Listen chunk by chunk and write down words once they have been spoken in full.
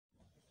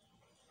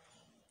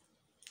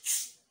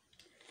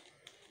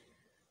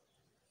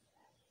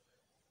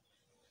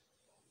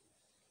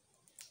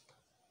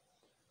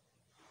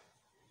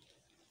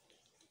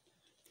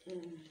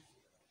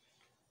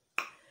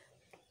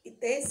It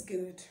tastes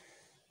good.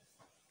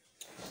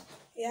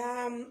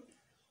 Yeah,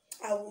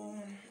 I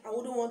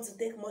wouldn't want to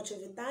take much of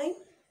your time.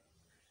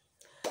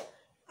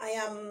 I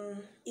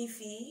am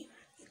Ify.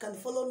 You can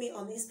follow me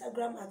on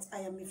Instagram at I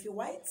am Ify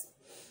White.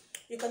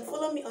 You can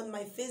follow me on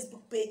my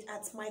Facebook page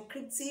at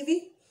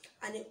MyCryptTV,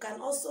 and you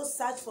can also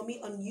search for me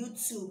on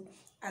YouTube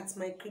at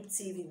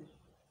MyCryptTV.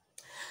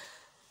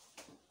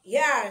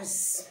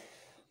 Yes,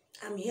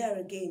 I'm here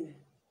again.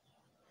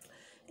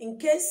 In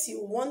case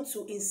you want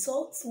to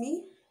insult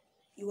me,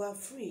 you are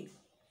free,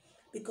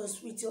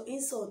 because with your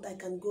insult I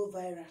can go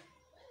viral.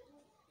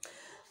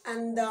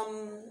 And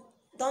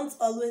don't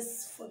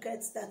always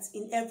forget that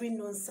in every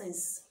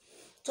nonsense,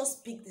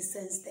 just pick the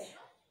sense there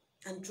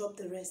and drop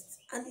the rest.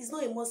 And it's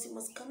not a must, you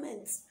must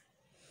comment.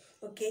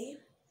 Okay?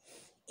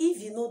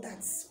 If you know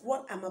that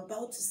what I'm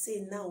about to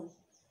say now,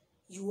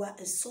 you are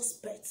a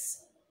suspect,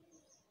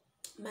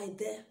 my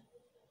dear,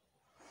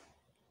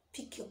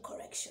 pick your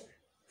correction.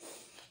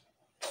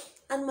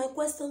 And my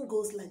question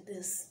goes like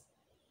this.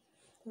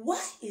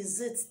 Why is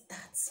it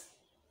that,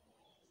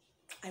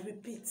 I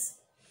repeat,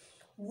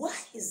 why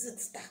is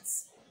it that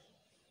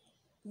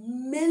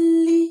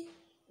mainly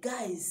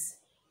guys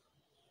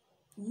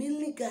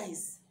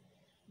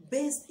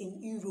based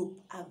in Europe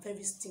are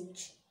very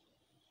stingy?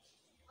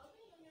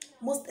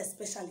 Most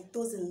especially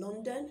those in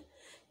London,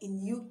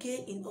 in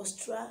UK, in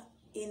Australia,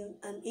 in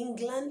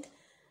England,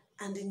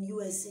 and in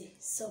USA.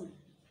 Some.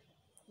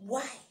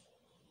 Why?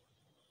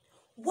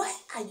 Why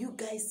are you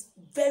guys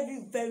very,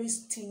 very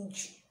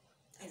stingy?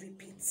 I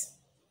repeat.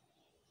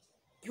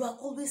 You are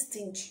always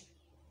stingy.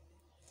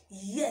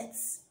 Yet,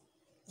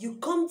 you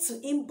come to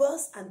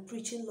inbox and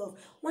preaching love.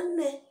 One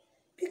day,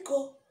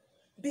 because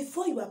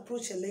before you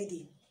approach a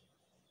lady,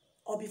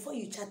 or before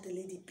you chat a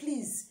lady,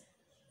 please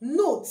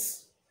note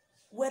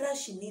whether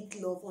she needs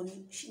love or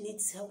she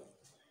needs help.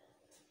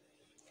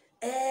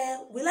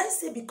 Will I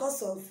say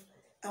because of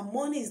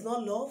money is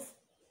not love,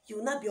 you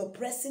will not be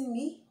oppressing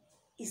me?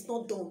 It's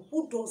not done.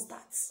 Who does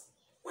that?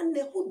 One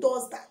day, who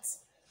does that?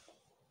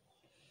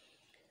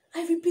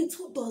 I repeat,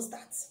 who does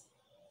that?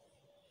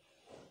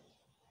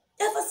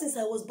 Ever since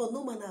I was born,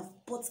 no man have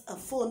bought a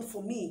phone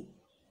for me.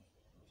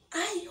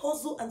 I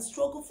hustle and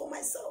struggle for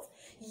myself.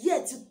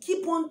 Yet you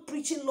keep on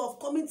preaching love,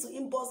 coming to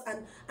inbox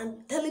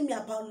and telling me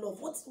about love.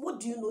 What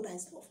do you know that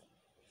is love?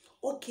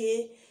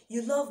 Okay,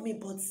 you love me,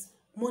 but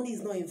money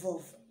is not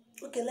involved.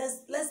 Okay,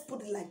 let's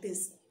put it like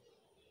this.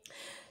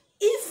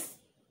 If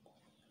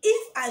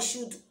I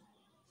should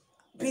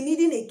be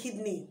needing a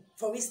kidney,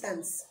 for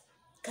instance,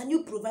 can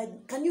you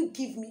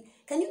give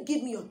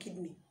me your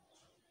kidney?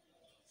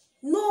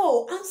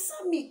 No,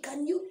 answer me.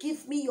 Can you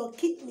give me your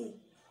kidney?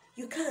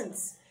 You can't.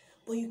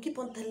 But you keep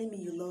on telling me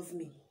you love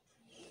me.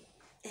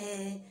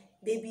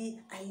 Baby,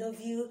 I love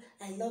you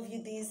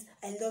this,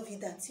 I love you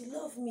that. You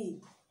love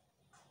me.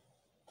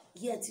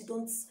 Yet you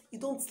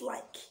don't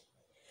like.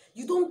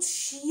 You don't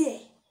share.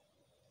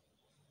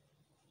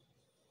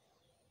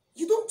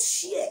 You don't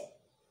share.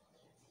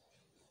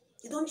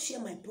 You don't share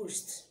my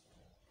post.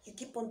 You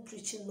keep on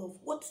preaching love.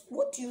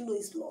 What do you know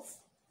is love?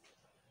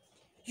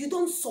 You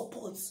don't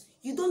support.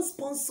 You don't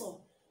sponsor.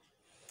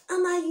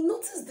 And I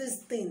noticed this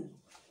thing,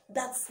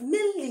 that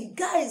mainly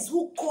guys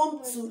who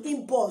come to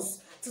inbox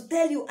to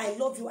tell you I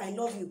love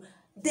you,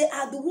 they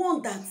are the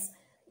ones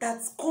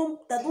that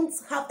don't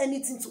have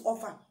anything to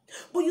offer.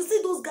 But you see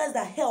those guys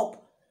that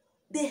help,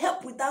 they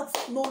help without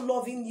no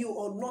loving you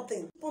or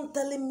nothing. Keep on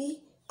telling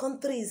me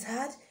country is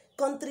hard,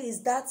 country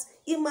is that,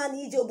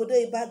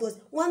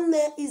 one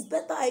day is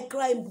better I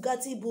cry in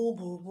Bugatti boo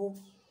boo boo.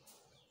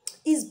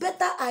 It's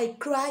better I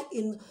cry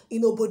in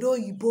Obodo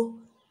Ibo.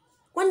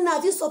 When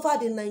have you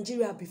suffered in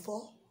Nigeria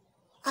before?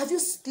 Have you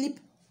slept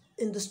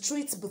in the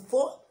streets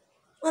before?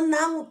 When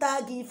now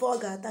tagi for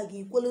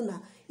tagi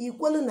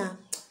equaluna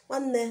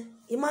one ne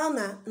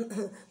imana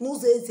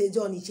nuze eze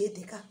Johnny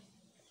Cheteka.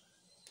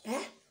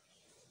 Eh?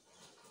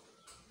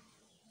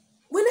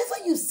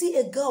 Whenever you see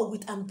a girl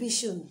with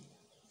ambition,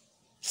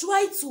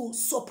 try to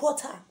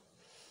support her.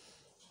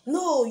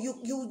 No, you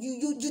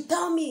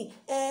tell me,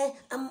 I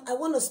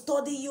want to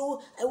study you,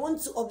 I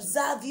want to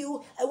observe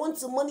you, I want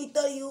to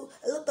monitor you.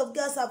 A lot of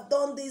girls have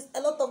done this,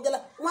 a lot of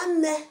girls.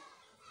 One day,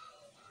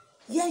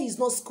 here is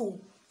not school.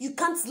 You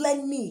can't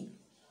learn me.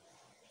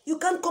 You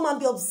can't come and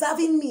be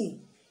observing me.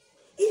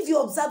 If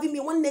you're observing me,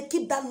 one day,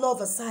 keep that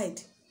love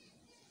aside.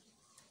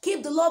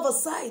 Keep the love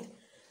aside.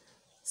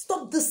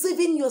 Stop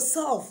deceiving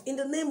yourself in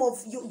the name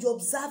of you're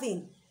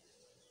observing.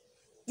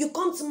 You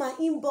come to my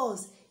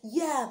inbox.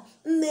 Yeah,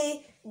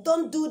 nay,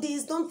 don't do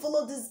this, don't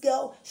follow this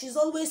girl. She's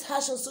always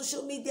harsh on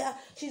social media.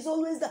 She's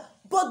always that.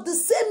 But the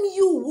same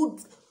you would,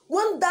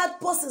 when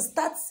that person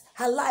starts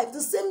her life,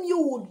 the same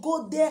you would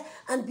go there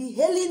and be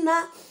hailing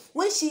her.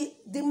 When she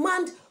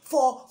demand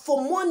for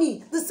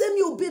money, the same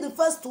you will be the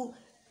first to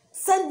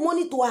send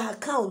money to her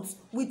account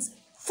with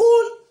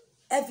full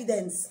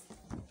evidence.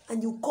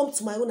 And you come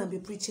to my own and be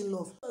preaching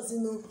love. Because you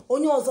know,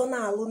 onye ozo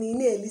na alu ni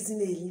na-elizi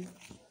na-eli.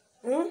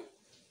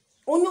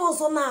 Onye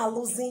ozo na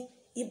aluzi,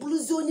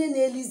 ibuluzi onye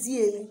na-elizi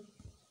eli.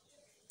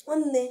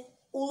 Nwanne,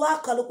 Ula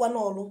kalikwa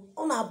n'olu.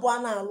 Ona abua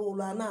na alu ulu,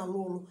 na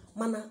alu ulu.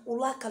 Mana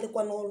ula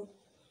kalikwa n'olu.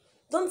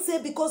 Don't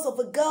say because of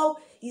a girl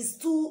is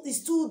too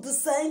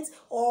decent,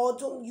 or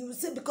don't you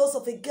say because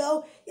of a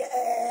girl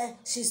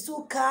she's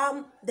too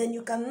calm, then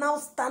you can now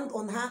stand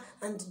on her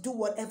and do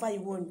whatever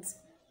you want.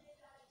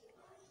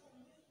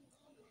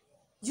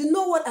 You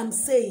know what I'm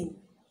saying?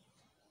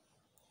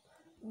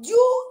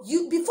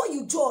 You before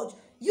you judge,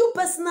 you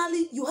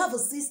personally, you have a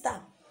sister.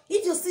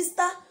 If your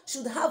sister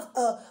should have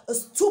a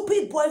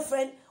stupid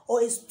boyfriend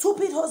or a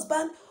stupid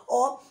husband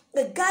or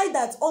a guy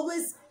that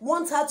always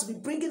wants her to be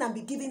bringing and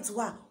be giving to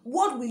her,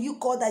 what will you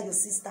call that your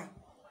sister?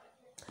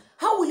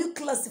 How will you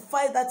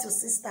classify that your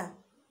sister?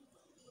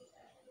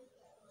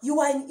 You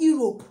are in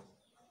Europe.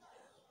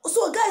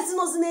 So guys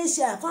not in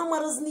Asia,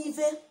 farmers in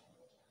Ife.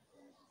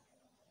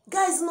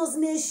 Guys not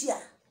in Asia.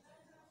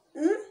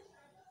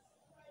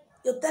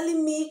 You're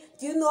telling me,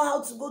 do you know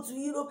how to go to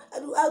Europe?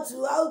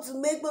 How to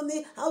make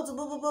money? How to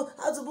blah, blah, blah,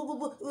 how to blah,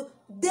 blah, blah.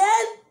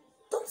 Then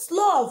don't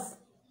love.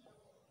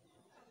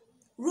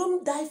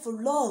 Rome died for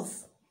love.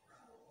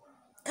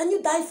 Can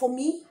you die for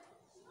me?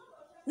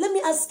 Let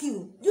me ask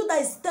you. You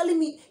that is telling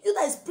me, you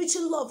that is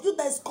preaching love, you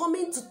that is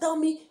coming to tell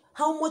me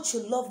how much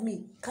you love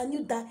me. Can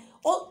you die?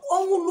 Or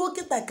look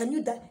at that. Can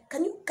you die?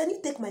 Can you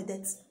take my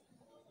debt?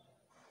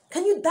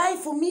 Can you die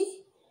for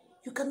me?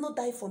 You cannot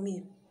die for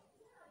me.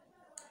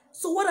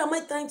 So what am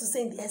I trying to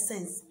say in the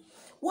essence?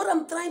 What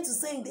I'm trying to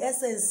say in the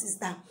essence is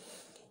that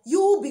you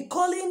will be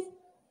calling.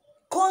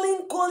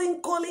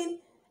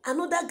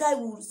 Another guy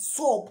will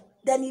sob.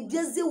 Then he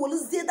just will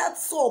say that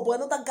sob or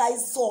another guy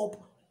sob.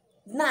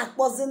 Nah,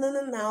 wasn't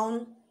a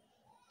noun.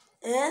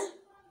 Eh?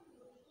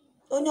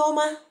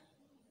 Onyoma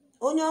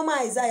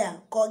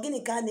Isaiah,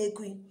 Koginika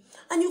Nekui.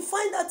 And you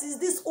find that is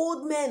this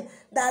old man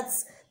that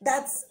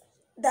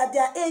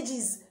their age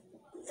is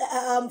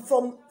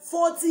from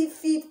 40,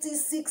 50,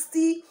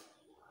 60.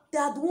 They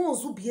are the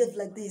ones who behave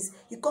like this.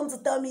 You come to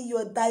tell me you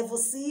are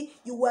divorcee,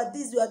 you are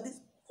this, you are this.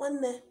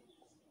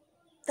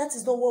 That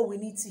is not what we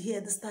need to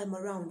hear this time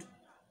around.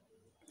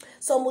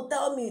 Some will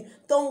tell me,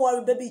 don't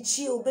worry, baby,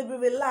 chill, baby,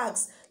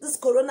 relax. This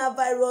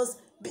coronavirus,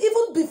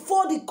 even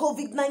before the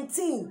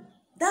COVID-19,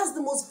 that's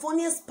the most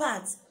funniest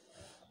part.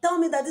 Tell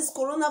me that this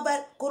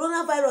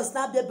coronavirus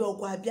now be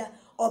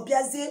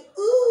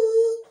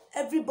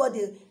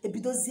everybody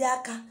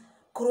ebidoziaka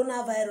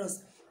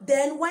coronavirus.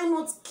 Then why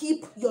not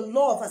keep your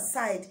love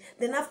aside?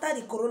 Then after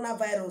the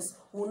coronavirus,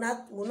 will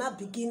not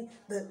begin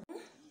the.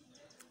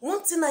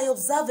 One thing I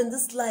observe in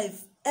this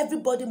life,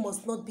 everybody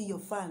must not be your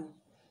fan.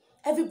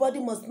 Everybody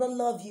must not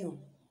love you.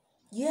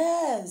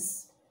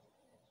 Yes.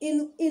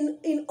 In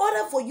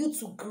order for you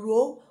to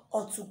grow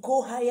or to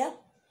go higher,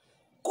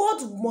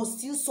 God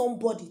must use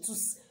somebody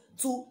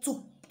to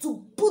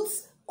put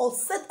or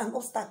set an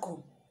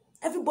obstacle.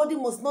 Everybody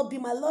must not be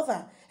my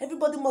lover.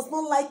 Everybody must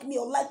not like me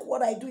or like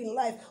what I do in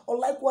life or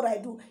like what I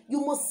do.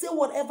 You must say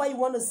whatever you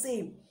want to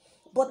say.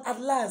 But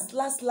at last,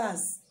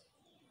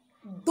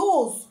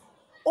 those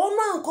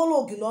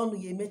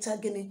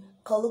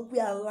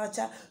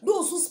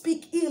who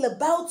speak ill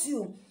about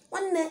you,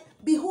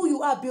 be who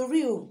you are, be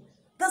real.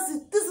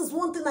 This is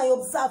one thing I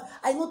observe,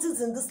 I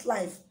notice in this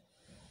life.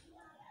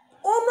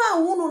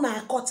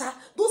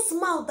 Those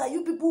mouths that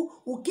you people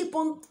will keep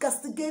on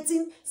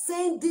castigating,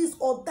 saying this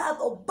or that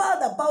or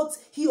bad about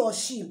he or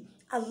she.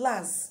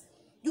 Alas,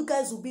 you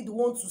guys will be the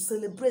ones to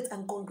celebrate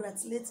and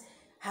congratulate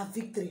her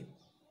victory.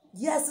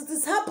 Yes, it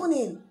is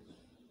happening.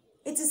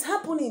 It is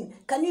happening.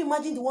 Can you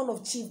imagine the one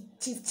of Chief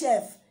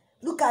Chef?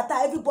 Look at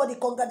her, everybody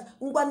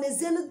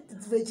congratulating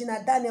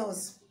Regina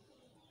Daniels.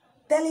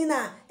 Telling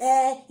her,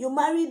 you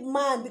married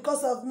man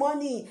because of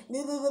money.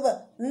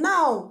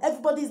 Now,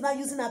 everybody is now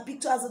using her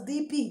picture as a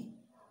DP.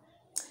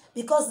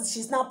 Because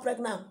she's now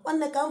pregnant.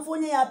 One can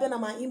phone you up in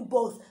my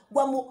inbox.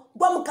 Guamu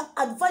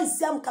advise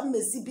Siam come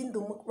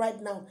right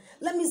now.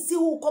 Let me see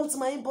who comes to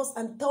my inbox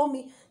and tell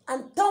me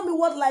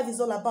what life is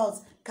all about.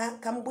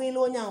 Come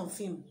on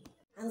film.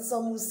 And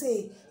some will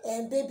say,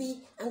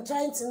 baby, I'm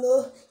trying to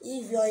know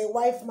if you're a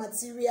wife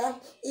material,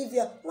 if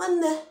you're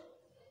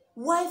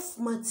wife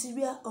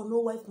material or no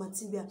wife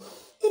material.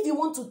 If you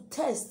want to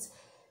test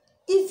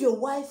if your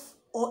wife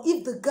or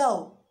if the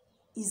girl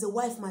is a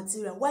wife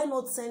material, why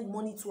not send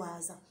money to her?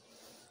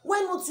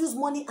 Why not use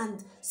money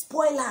and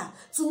spoil her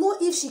to know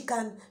if she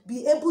can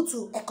be able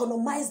to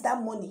economize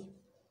that money?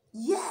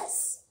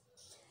 Yes.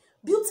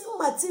 Beauty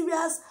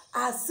materials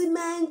are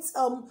cement,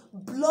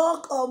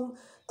 block,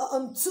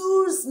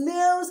 tools,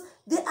 nails.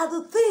 They are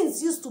the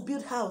things used to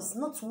build house,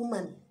 not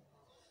woman.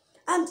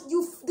 And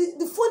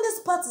the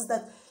funniest part is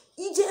that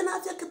EJ and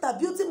Africa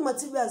beauty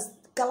materials,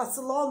 they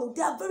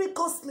are very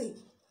costly.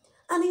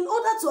 And in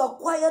order to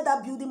acquire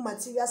that building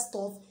material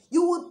stuff,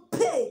 you would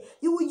pay,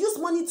 you will use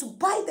money to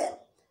buy them.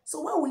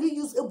 So why will you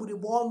use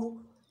Ebudibonu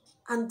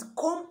and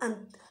come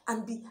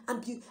and be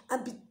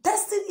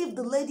testing if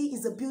the lady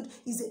is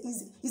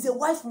a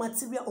wife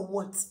material or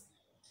what?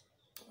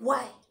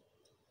 Why?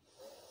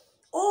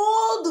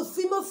 All the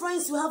female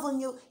friends you have in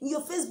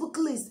your Facebook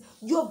list,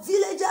 your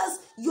villagers,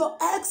 your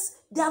ex,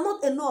 they are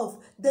not enough.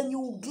 Then you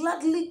will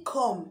gladly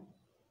come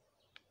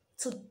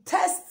to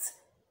test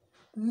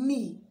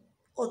me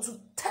or to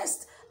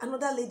test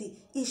another lady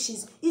if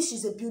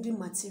she's a building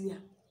material.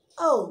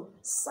 Oh,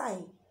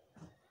 sigh.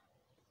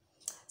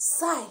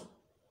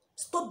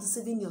 Stop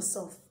deceiving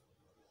yourself.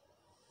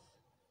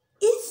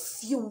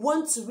 If you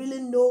want to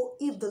really know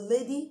if the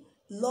lady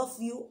loves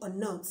you or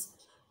not,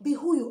 be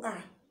who you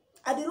are.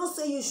 I did not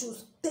say you should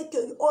take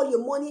all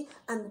your money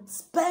and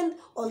spend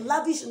or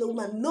lavish on a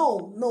woman.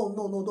 No,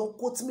 don't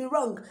quote me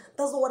wrong.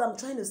 That's not what I'm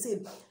trying to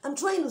say. I'm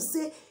trying to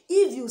say,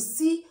 if you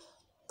see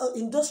an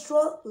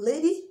industrial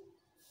lady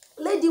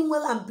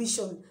with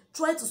ambition,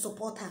 try to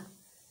support her.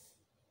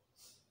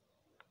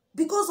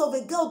 Because of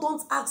a girl,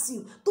 don't ask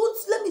you.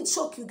 Let me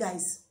shock you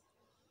guys.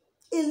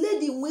 A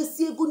lady,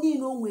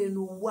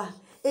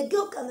 a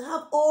girl can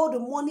have all the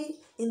money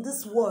in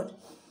this world,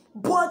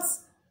 but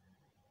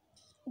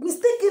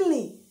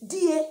mistakenly,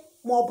 dear,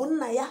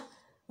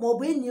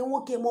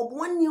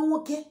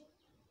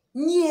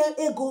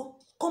 ego,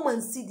 come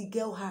and see the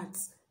girl heart.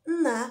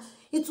 Nah,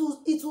 it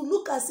will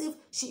look as if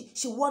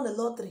she won a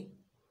lottery.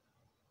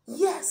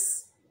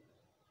 Yes,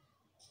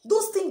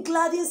 those things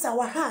gladdens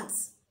our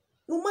hearts.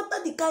 No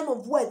matter the kind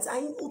of words,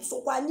 no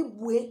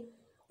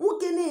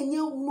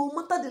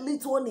matter the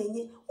little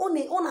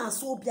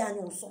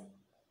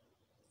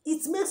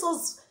it makes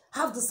us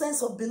have the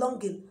sense of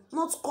belonging,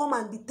 not come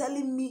and be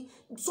telling me.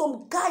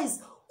 Some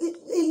guys, a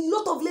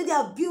lot of ladies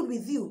have built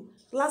with you.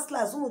 Last,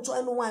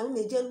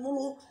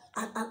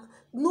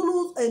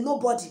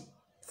 nobody.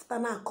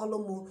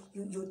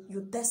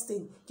 You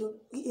testing.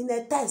 In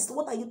a test,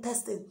 what are you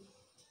testing?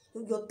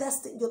 You're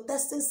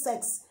testing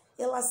sex.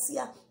 You're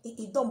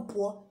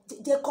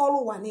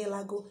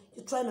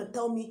trying to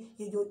tell me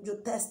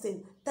you're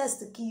testing. Test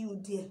the key you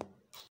dear.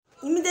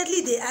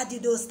 Immediately they add you,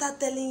 they'll start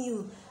telling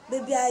you,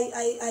 baby,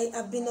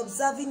 I've been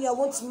observing you, I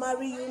want to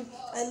marry you,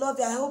 I love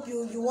you, I hope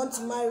you want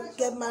to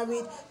get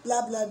married,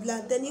 blah blah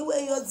blah. Then you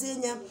wear your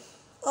zenia.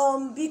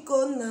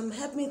 Beacon,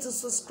 help me to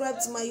subscribe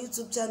to my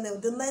YouTube channel.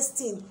 The next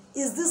thing,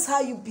 is this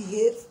how you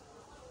behave?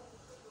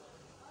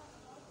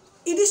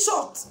 It is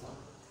short.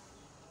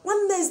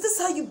 One day, is this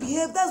how you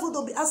behave? That's what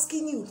they'll be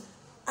asking you.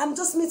 I'm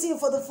just meeting you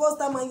for the first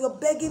time and you're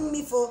begging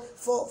me for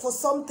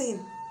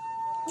something.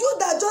 You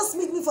that just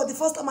meet me for the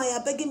first time and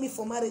you're begging me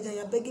for marriage and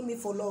you're begging me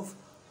for love.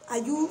 Are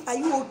you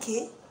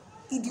okay?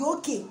 Is you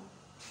okay?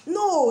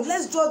 No,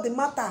 let's draw the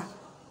matter.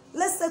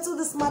 Let's settle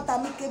this matter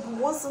amicably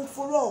once and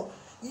for all.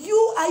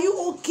 Are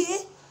you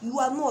okay? You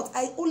are not.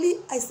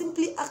 I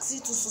simply ask you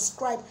to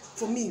subscribe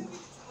for me.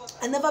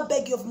 I never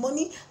beg you of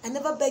money. I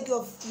never beg you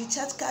of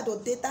recharge card or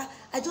data.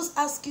 I just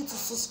ask you to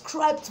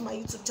subscribe to my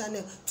YouTube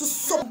channel. To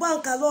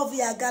support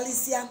Kalovia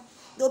Galicia.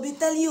 They'll be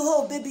telling you,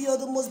 oh baby, you're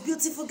the most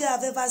beautiful girl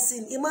I've ever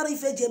seen. You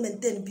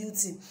maintain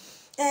beauty.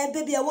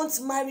 Baby, I want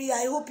to marry you.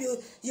 I hope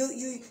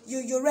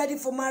you're ready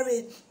for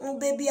marriage.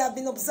 Baby, I've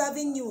been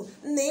observing you.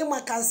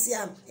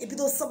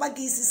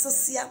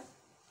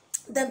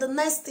 Then the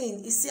next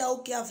thing is, say,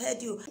 okay, I've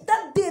heard you.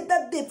 That day,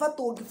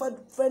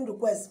 friend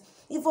request.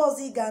 If I was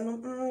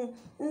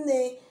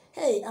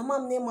hey,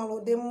 amam ne malo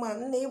de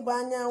man, ne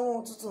banya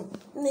won't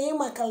ne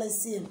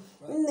makalesi,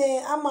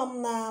 ne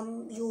amam na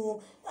you.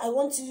 I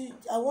want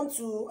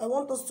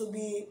us to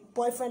be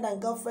boyfriend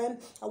and girlfriend.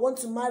 I want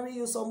to marry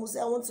you. Some will say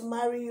I want to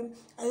marry you.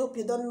 I hope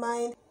you don't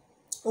mind.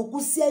 Even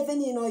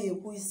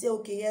you say,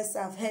 okay, yes,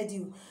 I've heard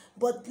you.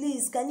 But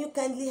please, can you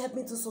kindly help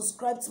me to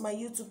subscribe to my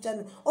YouTube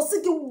channel? Or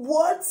say,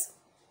 what?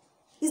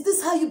 Is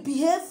this how you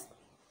behave?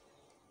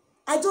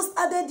 I just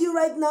added you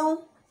right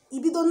now.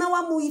 Ibido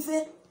nawa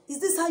muife. Is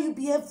this how you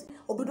behave?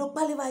 Obido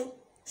palivai.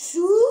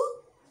 Shoo?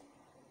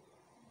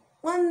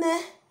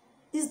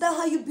 Is that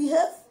how you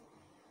behave?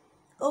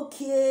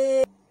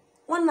 Okay.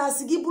 One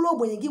nasi gibulo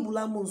when you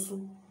gibula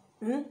monsu.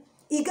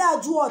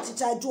 Iga juo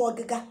chicha juo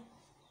giga.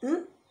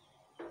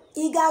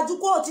 Iga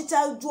juo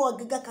chicha juo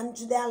giga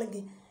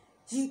kanjudalegi.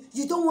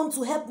 You don't want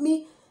to help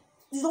me.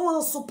 You don't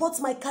want to support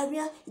my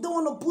career. You don't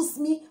want to boost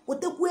me.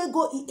 What if we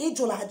go in age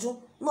or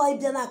ajo? No, I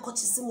be na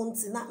kochi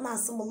simonti. Na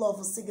some love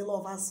for sigi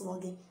love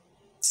asologi.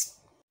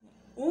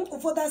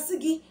 For that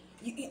sigi,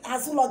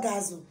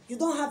 asologazu. You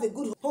don't have a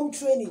good home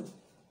training.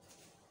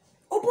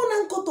 Open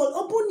and kotol.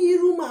 Open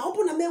iruma.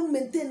 Open a me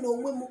maintain no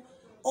memo.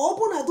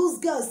 Open a those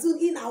girls still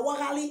in our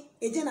rally.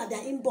 Again at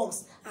their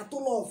inbox. At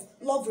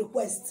love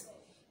request.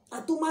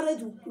 At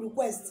marriage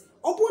request.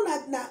 Open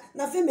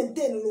na fe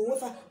maintain no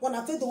wefa.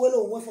 Wana fe the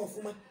welo wefa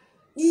fuma.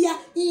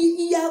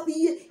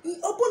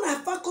 Open a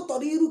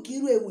faculty iru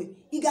kiru ewe.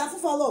 Iga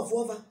fufa love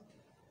over.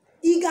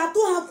 Iga to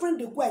have friend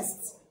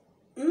requests.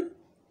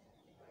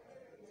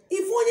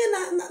 If onye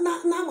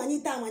na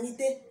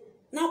manite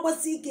na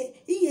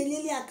kwasike iye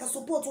lele aka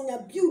support onya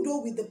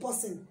build with the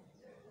person.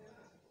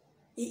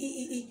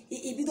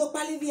 Ibido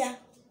palivia.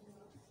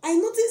 I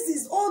notice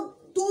this all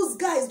those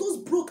guys, those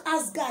broke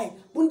ass guy,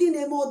 bundi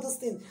name all this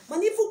thing.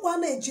 Man, if you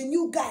want a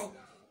genuine guy,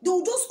 they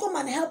will just come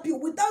and help you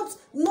without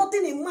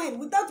nothing in mind,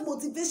 without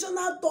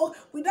motivational talk,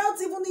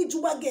 without even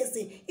ijuwa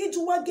guessing,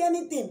 ijuwa get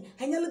anything.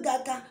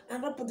 Hanyalugaka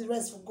and rap the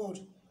rest for God.